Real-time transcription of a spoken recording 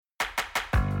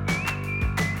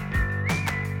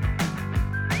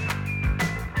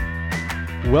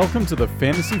Welcome to the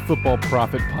Fantasy Football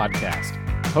Profit Podcast,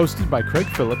 hosted by Craig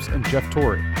Phillips and Jeff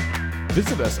Torrey.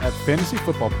 Visit us at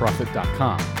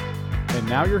fantasyfootballprofit.com. And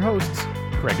now your hosts,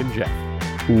 Craig and Jeff.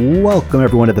 Welcome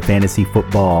everyone to the Fantasy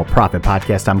Football Profit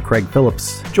Podcast. I'm Craig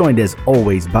Phillips, joined as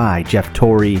always by Jeff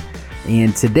Torrey.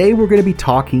 And today we're going to be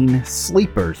talking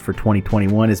sleepers for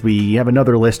 2021 as we have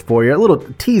another list for you, a little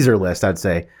teaser list, I'd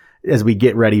say, as we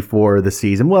get ready for the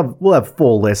season. We'll have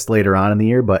full lists later on in the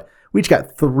year, but we each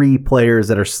got 3 players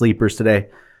that are sleepers today.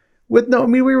 We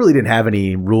really didn't have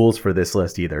any rules for this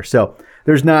list either. So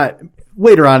there's not,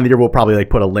 later on in the year, we'll probably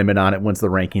put a limit on it once the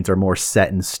rankings are more set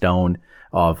in stone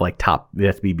of top, it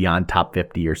has to be beyond top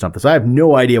 50 or something. So I have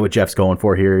no idea what Jeff's going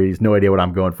for here. He's no idea what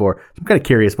I'm going for. So I'm kind of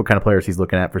curious what kind of players he's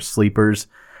looking at for sleepers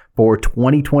for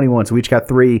 2021. So we each got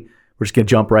 3. We're just going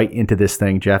to jump right into this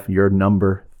thing. Jeff, you're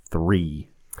number 3.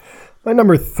 My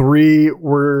number 3,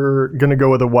 we're going to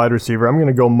go with a wide receiver. I'm going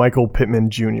to go Michael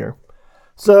Pittman Jr.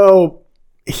 So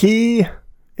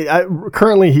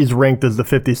currently he's ranked as the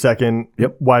 52nd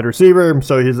wide receiver.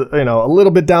 So he's a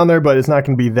little bit down there, but it's not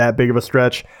going to be that big of a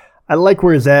stretch. I like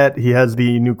where he's at. He has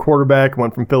the new quarterback,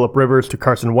 went from Phillip Rivers to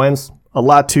Carson Wentz. A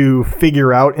lot to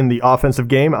figure out in the offensive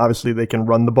game. Obviously, they can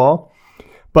run the ball.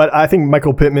 But I think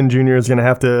Michael Pittman Jr. is going to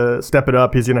have to step it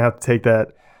up. He's going to have to take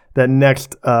that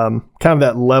next kind of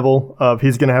that level of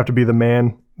he's going to have to be the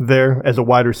man there as a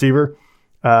wide receiver.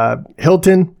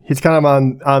 Hilton, he's kind of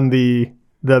on the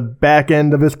back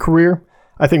end of his career.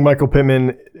 I think Michael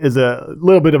Pittman is a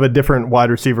little bit of a different wide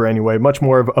receiver anyway, much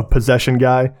more of a possession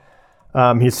guy.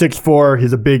 He's 6'4",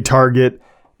 he's a big target.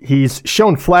 He's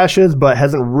shown flashes, but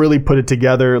hasn't really put it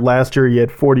together. Last year, he had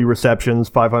 40 receptions,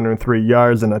 503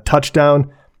 yards, and a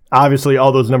touchdown. Obviously,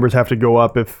 all those numbers have to go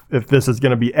up if this is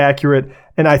going to be accurate.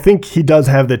 And I think he does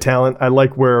have the talent. I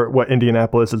like what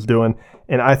Indianapolis is doing.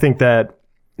 And I think that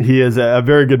he is a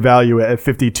very good value at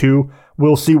 52.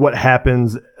 We'll see what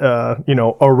happens,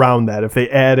 around that. If they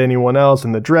add anyone else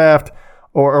in the draft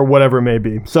or whatever it may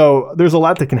be. So there's a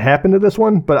lot that can happen to this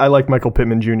one, but I like Michael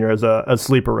Pittman Jr. as a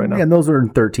sleeper right now. Yeah, and those are in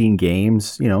 13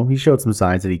 games. He showed some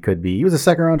signs that he could be. He was a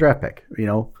second-round draft pick.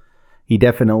 He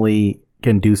definitely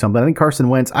can do something. I think Carson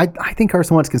Wentz, I think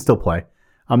Carson Wentz can still play.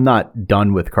 I'm not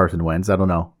done with Carson Wentz. I don't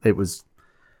know. I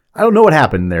don't know what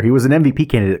happened there. He was an MVP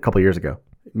candidate a couple of years ago.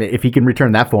 If he can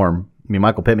return that form,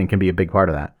 Michael Pittman can be a big part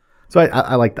of that. So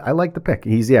I like the pick.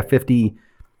 He's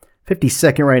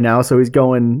 52nd right now, so he's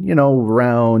going,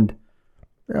 around,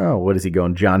 what is he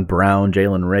going? John Brown,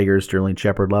 Jalen Reagor, Sterling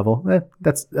Shepard level.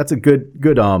 That's a good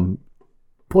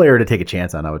player to take a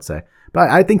chance on, I would say.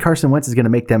 But I think Carson Wentz is going to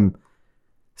make them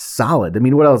solid.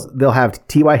 What else? They'll have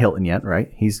T.Y. Hilton yet,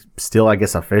 right? He's still, I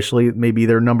guess, officially maybe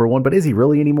their number 1, but is he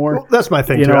really anymore? Well, that's my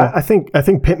thing, too. I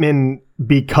think Pittman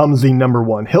becomes the number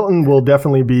 1. Hilton will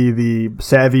definitely be the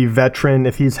savvy veteran.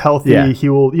 If he's healthy, he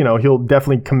will, he'll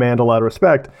definitely command a lot of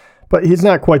respect. But he's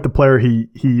not quite the player he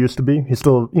used to be. He's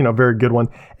still, a very good one.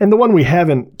 And the one we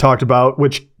haven't talked about,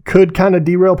 which could kind of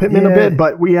derail Pittman a bit,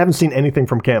 but we haven't seen anything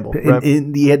from Campbell. Right?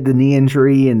 He had the knee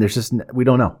injury, and there's just, we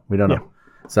don't know.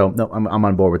 So, no, I'm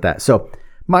on board with that. So,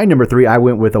 my number 3, I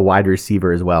went with a wide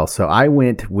receiver as well. So, I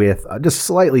went with, just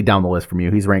slightly down the list from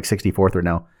you, he's ranked 64th right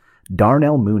now,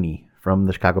 Darnell Mooney from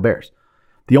the Chicago Bears.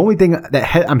 The only thing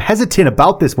that I'm hesitant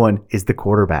about this one is the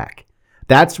quarterback.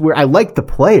 That's where I like the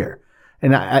player.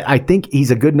 And I think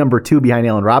he's a good number 2 behind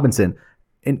Allen Robinson.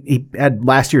 And he had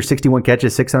last year 61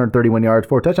 catches, 631 yards,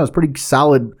 4 touchdowns, pretty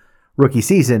solid rookie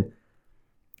season.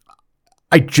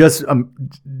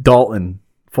 Dalton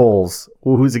Foles,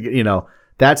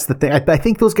 that's the thing. I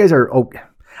think those guys are okay.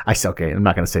 I'm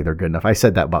not going to say they're good enough. I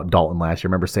said that about Dalton last year.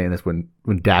 I remember saying this when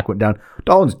Dak went down.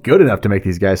 Dalton's good enough to make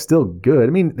these guys still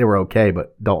good. They were okay,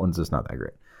 but Dalton's just not that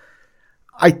great.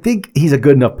 I think he's a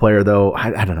good enough player, though.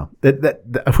 I don't know.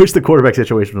 I wish the quarterback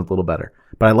situation was a little better.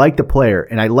 But I like the player,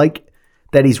 and I like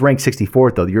that he's ranked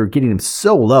 64th, though. You're getting him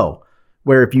so low,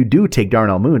 where if you do take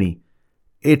Darnell Mooney,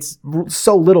 it's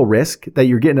so little risk that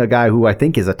you're getting a guy who I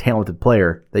think is a talented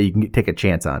player that you can take a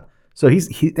chance on. So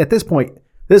he at this point,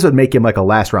 this would make him like a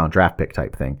last-round draft pick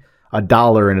type thing, a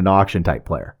dollar in an auction type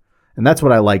player. And that's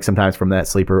what I like sometimes from that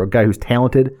sleeper, a guy who's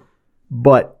talented,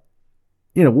 but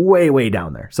way, way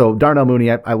down there. So Darnell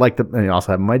Mooney, I like and I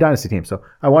also have my dynasty team. So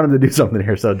I want him to do something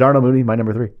here. So Darnell Mooney, my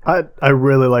number 3. I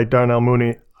really like Darnell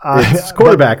Mooney. It's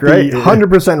quarterback, right? The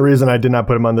 100% reason I did not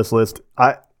put him on this list,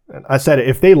 I said it,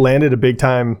 if they landed a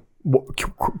big-time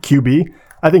QB,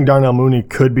 I think Darnell Mooney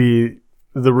could be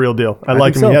the real deal. I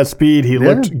like him. So. He has speed. He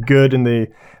looked good in the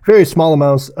very small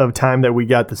amounts of time that we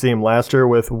got to see him last year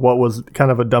with what was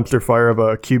kind of a dumpster fire of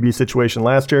a QB situation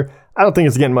last year. I don't think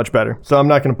it's getting much better. So I'm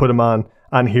not going to put him on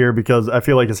here because I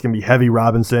feel like it's going to be heavy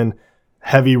Robinson,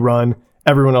 heavy run,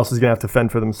 everyone else is going to have to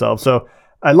fend for themselves. So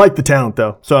I like the talent,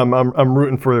 though. So I'm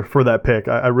rooting for that pick.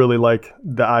 I really like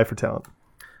the eye for talent.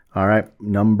 All right,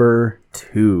 number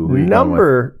 2.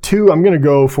 Number 2, I'm going to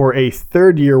go for a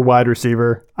third-year wide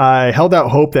receiver. I held out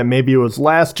hope that maybe it was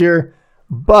last year,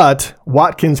 but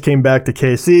Watkins came back to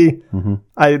KC.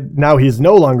 Now he's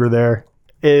no longer there.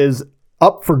 Is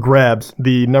up for grabs,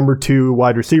 the number 2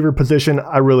 wide receiver position.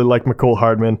 I really like Mecole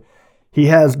Hardman. He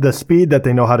has the speed that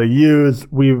they know how to use.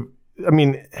 You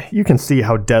can see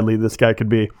how deadly this guy could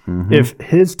be. If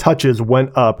his touches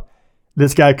went up,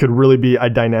 this guy could really be a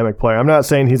dynamic player. I'm not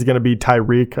saying he's going to be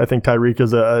Tyreek. I think Tyreek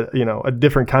is a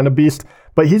different kind of beast,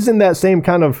 but he's in that same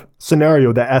kind of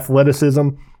scenario, the athleticism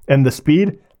and the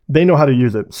speed. They know how to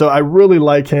use it. So I really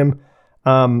like him.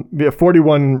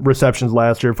 41 receptions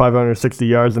last year, 560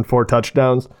 yards and 4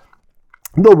 touchdowns.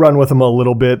 They'll run with him a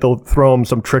little bit. They'll throw him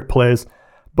some trick plays.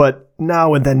 But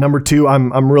now with that number 2,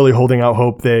 I'm really holding out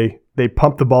hope they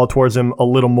pump the ball towards him a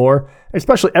little more.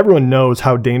 Especially everyone knows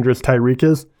how dangerous Tyreek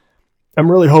is. I'm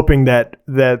really hoping that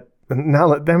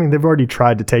now, they've already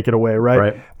tried to take it away,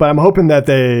 right? But I'm hoping that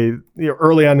they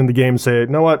early on in the game say, you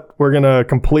know what, we're going to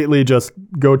completely just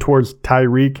go towards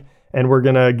Tyreek and we're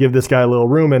going to give this guy a little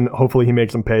room and hopefully he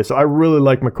makes him pay. So I really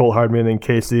like Mecole Hardman in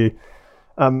KC.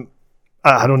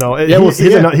 I don't know.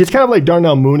 He's kind of like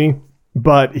Darnell Mooney,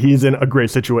 but he's in a great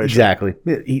situation. Exactly.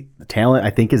 The talent, I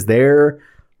think, is there.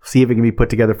 See if it can be put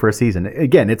together for a season.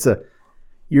 Again,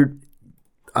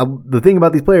 the thing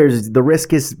about these players is the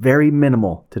risk is very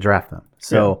minimal to draft them.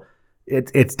 So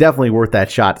it's definitely worth that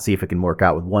shot to see if it can work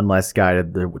out with one less guy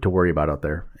to worry about out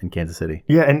there in Kansas City.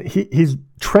 Yeah, and he's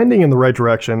trending in the right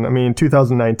direction. In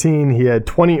 2019, he had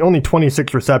only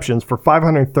 26 receptions for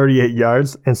 538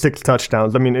 yards and 6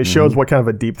 touchdowns. It shows what kind of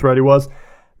a deep threat he was.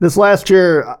 This last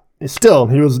year, still,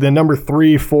 he was the number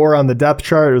 3, 4 on the depth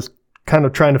chart. It was kind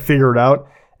of trying to figure it out.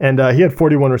 And he had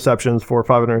 41 receptions for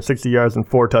 560 yards and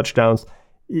 4 touchdowns.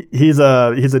 He's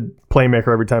a playmaker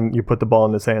every time you put the ball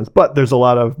in his hands. But there's a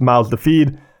lot of mouths to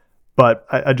feed. But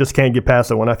I just can't get past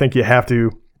that one. I think you have to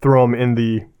throw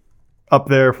him up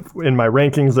there in my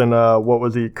rankings. And what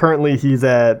was he? Currently, he's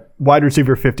at wide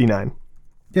receiver 59.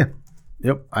 Yeah.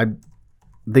 Yep. I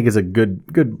think it's a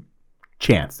good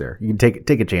chance there. You can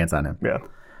take a chance on him. Yeah.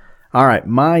 All right.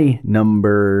 My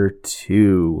number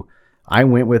 2. I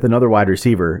went with another wide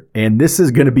receiver. And this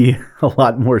is going to be a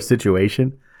lot more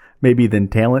situation. Maybe than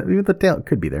talent. Even the talent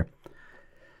could be there.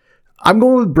 I'm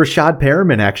going with Breshad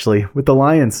Perriman, actually, with the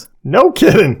Lions. No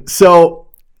kidding. So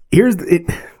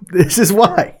this is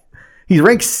why. He's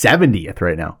ranked 70th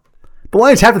right now. The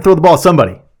Lions have to throw the ball at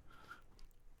somebody.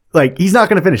 He's not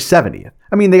going to finish 70th.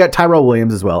 They got Tyrell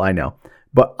Williams as well, I know.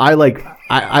 But I like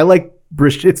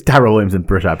it's Tyrell Williams and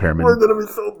Breshad Perriman. We're going to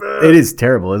be so bad. It is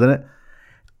terrible, isn't it?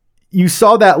 You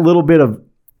saw that little bit of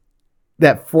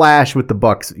that flash with the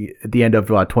Bucs at the end of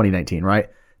 2019, right?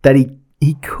 That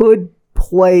he could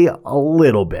play a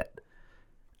little bit.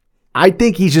 I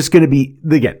think he's just going to be,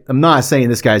 again, I'm not saying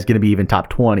this guy's going to be even top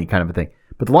 20 kind of a thing,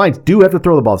 but the Lions do have to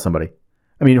throw the ball to somebody.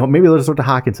 Maybe they'll just throw to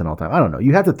Hockenson all the time. I don't know.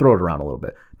 You have to throw it around a little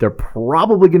bit. They're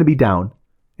probably going to be down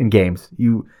in games.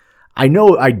 I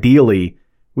know ideally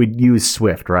we'd use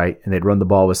Swift, right? And they'd run the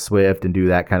ball with Swift and do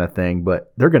that kind of thing,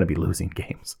 but they're going to be losing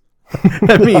games.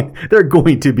 They're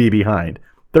going to be behind.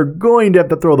 They're going to have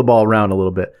to throw the ball around a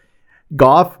little bit.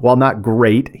 Goff, while not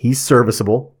great, he's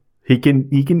serviceable. He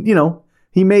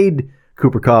made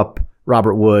Cooper Kupp,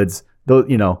 Robert Woods,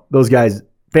 those guys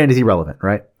fantasy relevant,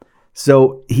 right?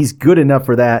 So he's good enough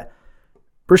for that.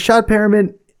 Breshad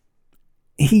Perriman,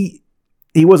 he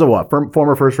was a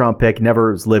former first round pick,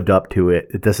 never lived up to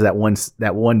it. This is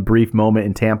that one brief moment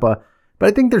in Tampa, but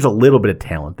I think there's a little bit of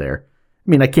talent there.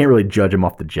 I can't really judge him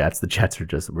off the Jets. The Jets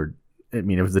it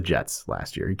was the Jets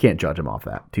last year. You can't judge him off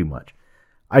that too much.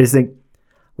 I just think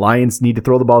Lions need to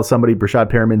throw the ball to somebody. Breshad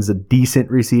Perriman's a decent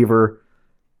receiver.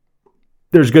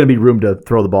 There's going to be room to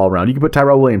throw the ball around. You could put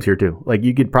Tyrell Williams here too.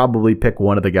 You could probably pick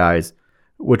one of the guys.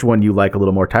 Which one you like a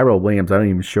little more? Tyrell Williams, I'm not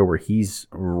even sure where he's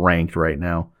ranked right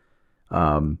now.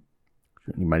 You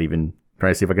might even try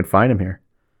to see if I can find him here.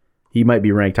 He might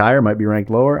be ranked higher, might be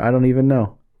ranked lower. I don't even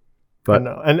know. But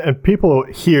and people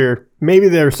here, maybe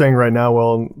they're saying right now,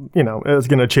 well, it's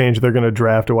going to change. They're going to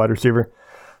draft a wide receiver.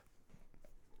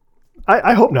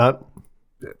 I hope not.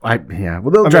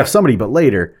 Well, they'll draft somebody, but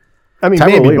later.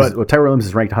 Tyrell Williams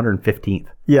is ranked 115th.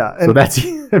 Yeah. So that's,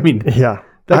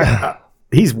 yeah.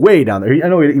 He's way down there. I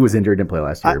know he was injured, didn't play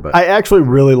last year. But I actually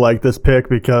really like this pick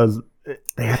because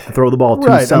They have to throw the ball to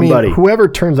right. somebody. I mean, whoever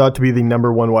turns out to be the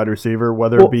number one wide receiver,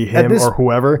 whether it be him or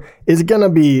whoever, is going to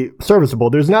be serviceable.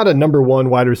 There's not a number one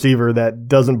wide receiver that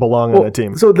doesn't belong on a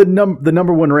team. So the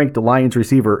number one ranked Lions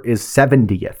receiver is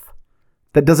 70th.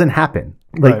 That doesn't happen.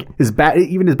 Like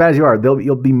even as bad as you are,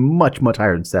 you'll be much, much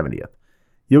higher than 70th.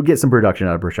 You'll get some production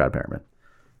out of Brashad Perriman.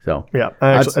 So yeah,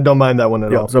 I don't mind that one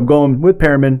at all. So I'm going with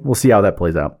Perriman. We'll see how that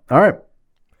plays out. All right.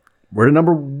 We're to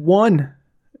number one.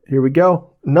 Here we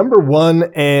go. Number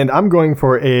one, and I'm going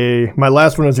for my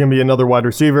last one is going to be another wide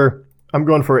receiver. I'm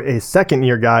going for a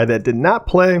second-year guy that did not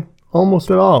play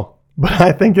almost at all, but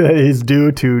I think that he's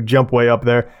due to jump way up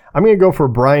there. I'm going to go for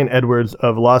Bryan Edwards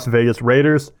of Las Vegas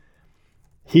Raiders.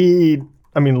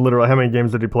 Literally, how many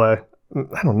games did he play?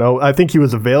 I don't know. I think he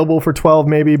was available for 12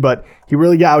 maybe, but he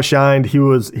really got outshined.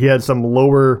 He had some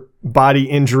lower body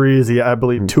injuries. I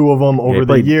believe 2 of them over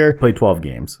the year. Played 12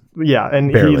 games. Yeah,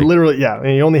 and Barely. and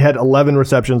he only had 11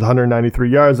 receptions,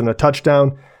 193 yards, and a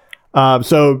touchdown.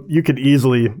 So you could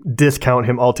easily discount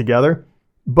him altogether.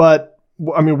 But,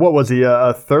 what was he,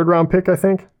 a third-round pick, I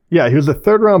think? Yeah, he was a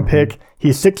third-round pick.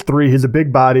 He's 6'3". He's a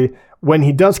big body. When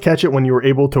he does catch it, when you were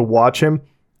able to watch him,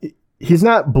 he's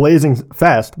not blazing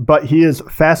fast, but he is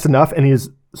fast enough, and he's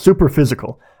super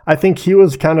physical. I think he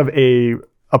was kind of a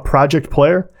project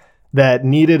player that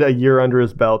needed a year under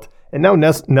his belt. And now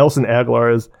Nelson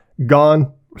Aguilar is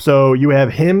gone. So you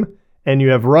have him and you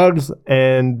have Ruggs,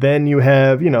 and then you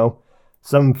have,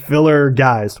 some filler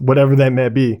guys, whatever that may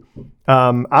be.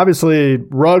 Obviously,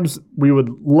 Ruggs, we would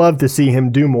love to see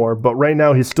him do more, but right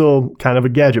now he's still kind of a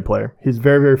gadget player. He's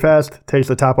very, very fast, takes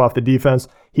the top off the defense.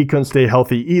 He couldn't stay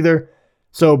healthy either.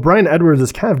 So Bryan Edwards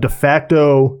is kind of de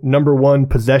facto number one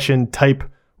possession type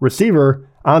receiver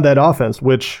on that offense,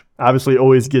 which obviously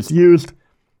always gets used.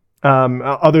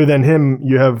 Other than him,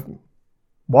 you have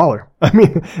Waller.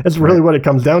 That's really what it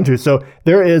comes down to. So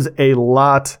there is a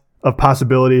lot of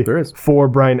possibility for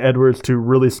Bryan Edwards to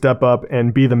really step up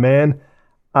and be the man.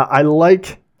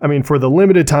 For the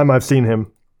limited time I've seen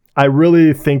him, I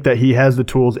really think that he has the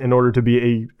tools in order to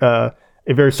be a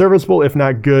very serviceable, if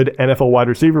not good, NFL wide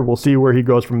receiver. We'll see where he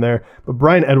goes from there. But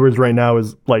Bryan Edwards right now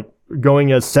is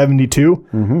going as 72.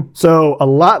 Mm-hmm. So a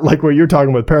lot like what you're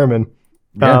talking with Perriman.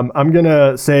 Yeah. I'm going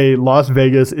to say Las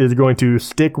Vegas is going to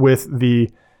stick with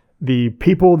the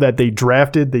people that they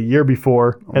drafted the year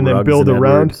before and then build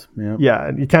around. Yep.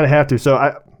 Yeah, you kind of have to.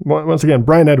 So once again,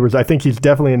 Bryan Edwards, I think he's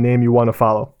definitely a name you want to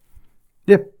follow.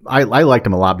 Yeah, I liked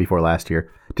him a lot before last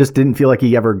year. Just didn't feel like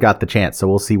he ever got the chance. So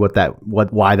we'll see why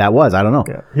that was. I don't know.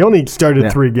 Yeah. He only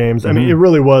started 3 games. Mm-hmm. It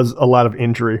really was a lot of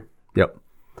injury. Yep.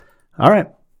 All right.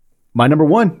 My number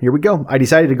one, here we go. I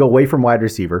decided to go away from wide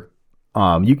receiver.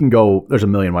 You can go, there's a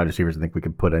million wide receivers I think we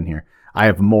could put in here. I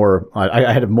have more,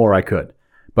 I had more I could.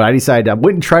 But I decided I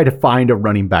wouldn't try to find a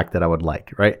running back that I would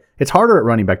like, right? It's harder at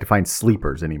running back to find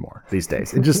sleepers anymore these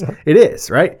days. It is,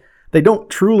 right? They don't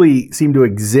truly seem to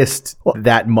exist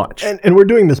that much. And we're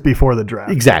doing this before the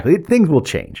draft. Exactly. Things will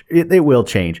change. They will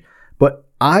change. But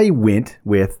I went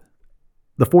with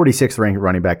the 46th ranked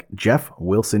running back, Jeff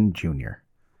Wilson Jr.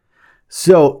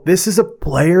 So this is a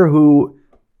player who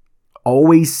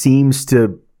always seems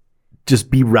to just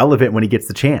be relevant when he gets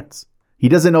the chance. He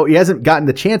hasn't gotten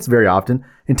the chance very often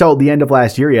until the end of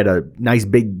last year. He had a nice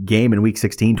big game in week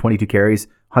 16, 22 carries,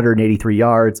 183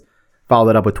 yards, followed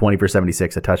it up with 20 for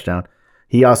 76, a touchdown.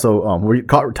 He also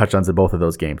caught touchdowns in both of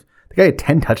those games. The guy had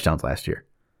 10 touchdowns last year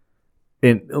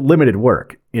in limited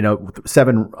work,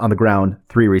 7 on the ground,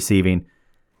 3 receiving.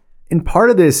 And part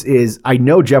of this is I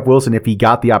know Jeff Wilson, if he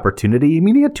got the opportunity,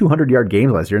 he had 200-yard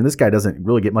games last year, and this guy doesn't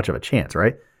really get much of a chance,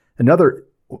 right?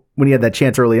 When he had that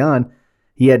chance early on,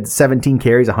 he had 17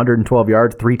 carries, 112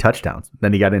 yards, 3 touchdowns.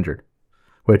 Then he got injured,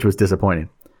 which was disappointing.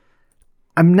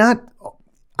 I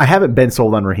haven't been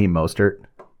sold on Raheem Mostert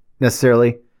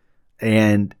necessarily.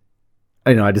 And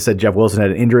I just said Jeff Wilson had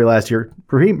an injury last year.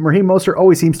 Raheem Mostert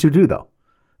always seems to do, though.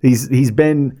 He's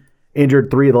been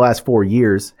injured 3 of the last 4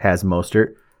 years, has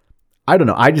Mostert. I don't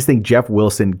know. I just think Jeff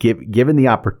Wilson, given the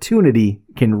opportunity,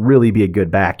 can really be a good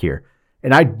back here.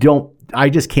 And I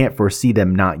just can't foresee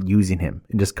them not using him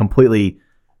and just completely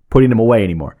putting him away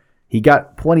anymore. He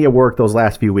got plenty of work those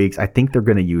last few weeks. I think they're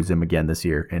going to use him again this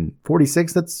year. And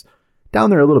 46, that's down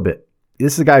there a little bit.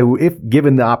 This is a guy who, if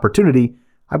given the opportunity,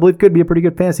 I believe could be a pretty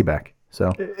good fantasy back.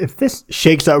 So if this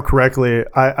shakes out correctly,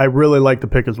 I really like the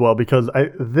pick as well, because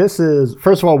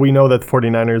first of all, we know that the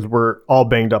 49ers were all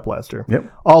banged up last year.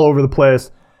 Yep. All over the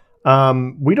place.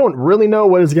 We don't really know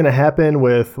what is going to happen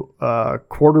with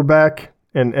quarterback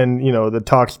and the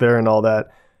talks there and all that.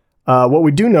 What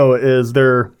we do know is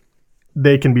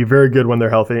they can be very good when they're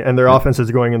healthy, and their offense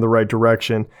is going in the right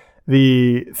direction.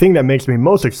 The thing that makes me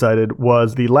most excited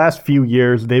was the last few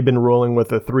years they've been rolling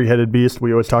with a three-headed beast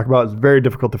we always talk about. It's very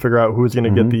difficult to figure out who's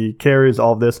going to get the carries,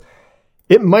 all of this.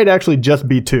 It might actually just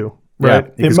be two,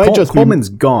 right? Yeah, it might just Coleman's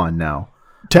gone now.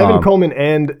 Tevin Coleman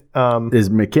and is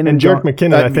McKinnon and Jerick gone?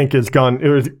 McKinnon, I think, is gone. It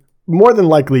was more than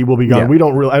likely will be gone. Yeah. We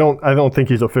don't really. I don't think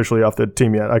he's officially off the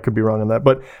team yet. I could be wrong on that,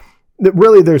 but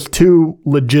really, there's two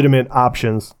legitimate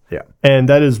options. Yeah, and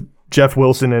that is Jeff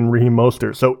Wilson and Raheem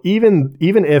Mostert. So even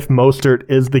if Mostert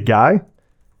is the guy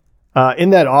in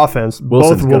that offense,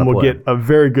 Wilson's both of them will play. get a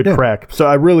very good crack. So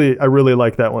I really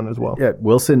like that one as well. Yeah,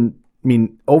 Wilson, I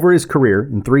mean, over his career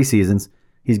in 3 seasons,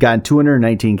 he's gotten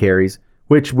 219 carries,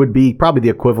 which would be probably the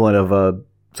equivalent of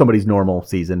somebody's normal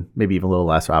season, maybe even a little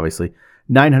less, obviously.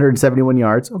 971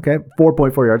 yards, okay,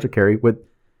 4.4 yards a carry with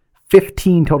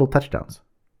 15 total touchdowns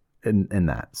in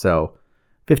that. So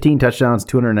 15 touchdowns,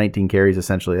 219 carries,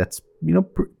 essentially. That's,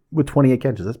 with 28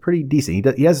 catches. That's pretty decent.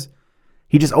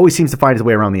 He just always seems to find his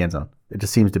way around the end zone. It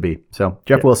just seems to be. So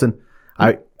Jeff Wilson,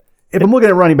 if I'm looking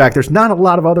at running back, there's not a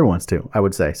lot of other ones too, I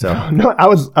would say. So no, I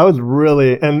was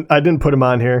really, and I didn't put him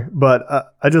on here,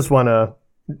 but I just want to.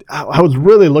 I was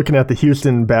really looking at the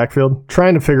Houston backfield,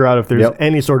 trying to figure out if there's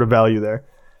any sort of value there,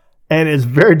 and it's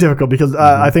very difficult because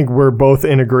I think we're both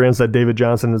in agreement that David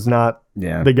Johnson is not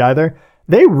the guy there.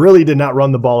 They really did not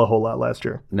run the ball a whole lot last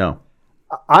year. No,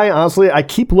 I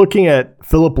keep looking at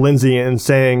Philip Lindsay and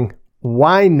saying,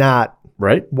 why not?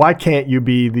 Right? Why can't you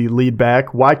be the lead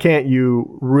back? Why can't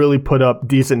you really put up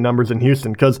decent numbers in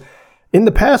Houston? Because in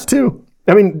the past, too,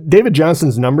 I mean, David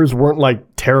Johnson's numbers weren't like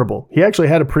terrible. He actually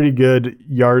had a pretty good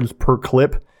yards per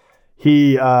clip.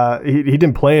 He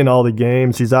didn't play in all the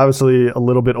games. He's obviously a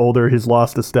little bit older. He's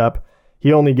lost a step.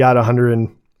 He only got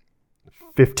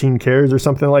 115 carries or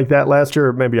something like that last year,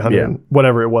 or maybe 100,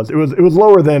 whatever it was. It was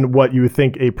lower than what you would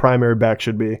think a primary back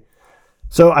should be.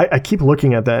 So I keep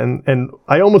looking at that, and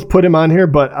I almost put him on here,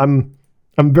 but I'm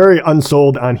very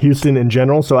unsold on Houston in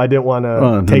general, so I didn't want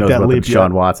to take that leap. The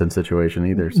Deshaun Watson situation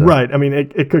either. So. Right. I mean,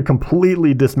 it could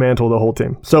completely dismantle the whole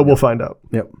team. So we'll find out.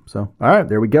 Yep. So, all right,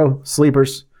 there we go.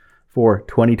 Sleepers for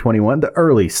 2021, the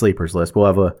early sleepers list. We'll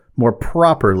have a more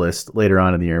proper list later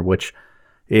on in the year, which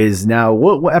is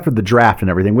now after the draft and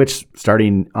everything, which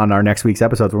starting on our next week's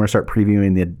episodes, we're going to start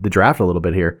previewing the draft a little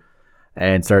bit here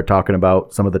and start talking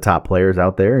about some of the top players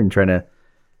out there and trying to,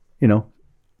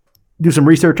 do some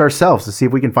research ourselves to see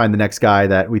if we can find the next guy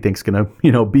that we think is going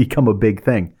to, become a big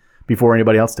thing before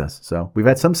anybody else does. So we've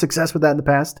had some success with that in the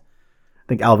past. I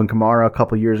think Alvin Kamara a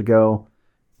couple years ago,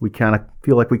 we kind of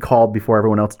feel like we called before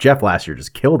everyone else. Jeff last year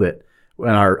just killed it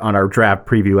on our draft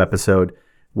preview episode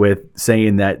with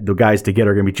saying that the guys to get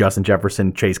are going to be Justin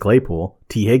Jefferson, Chase Claypool,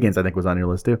 T. Higgins, I think was on your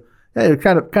list too. Yeah,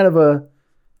 kind of a,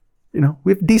 we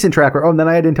have a decent track record. Oh, and then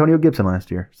I had Antonio Gibson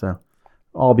last year. So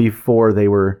all before they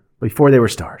were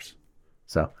stars.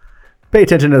 So pay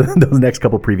attention to those next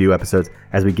couple preview episodes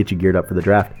as we get you geared up for the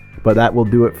draft. But that will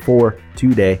do it for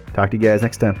today. Talk to you guys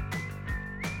next time.